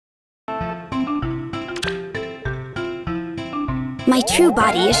My true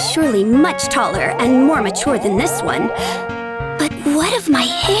body is surely much taller and more mature than this one. But what of my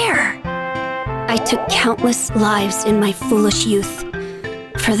hair? I took countless lives in my foolish youth.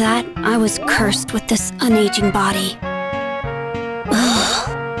 For that, I was cursed with this unaging body.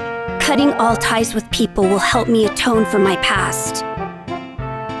 Ugh. Cutting all ties with people will help me atone for my past.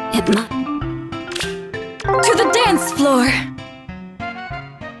 To the dance floor!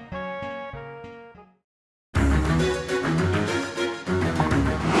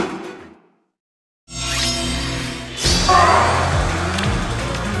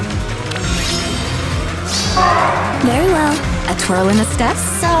 Very well. A twirl and a step?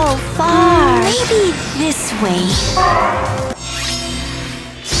 So far. Maybe this way.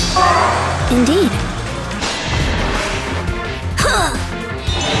 Indeed. Huh.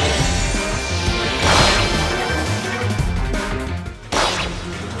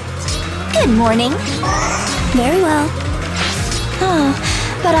 Good morning. Very well. Oh,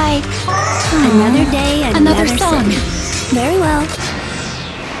 but another day, another song. Sin. Very well.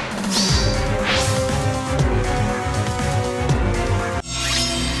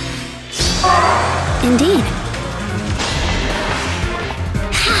 Indeed.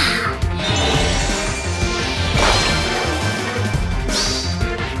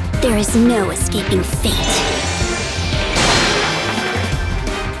 There is no escaping fate.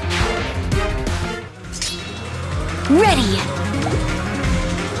 Ready!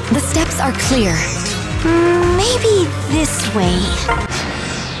 The steps are clear. Maybe this way.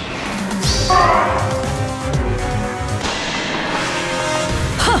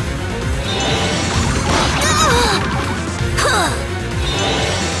 Huh!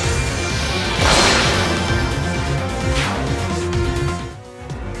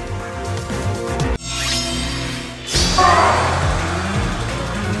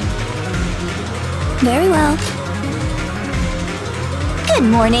 Very well. Good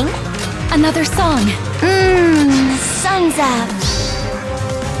morning. Another song. Sun's up.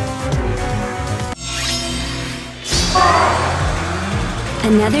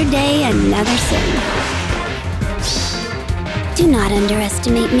 Another day, another sin. Do not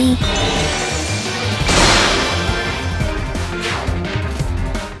underestimate me.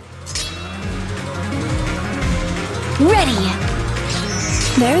 Ready!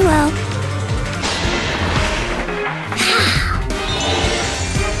 Very well.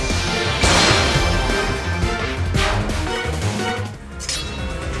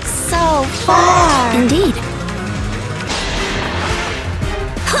 So far. Indeed.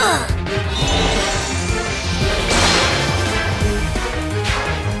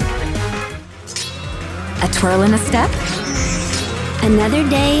 A twirl and a step? Another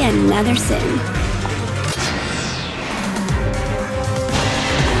day, another sin.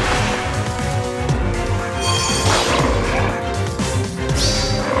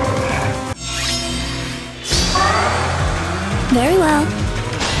 Very well.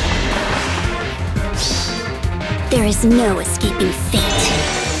 There is no escaping fate.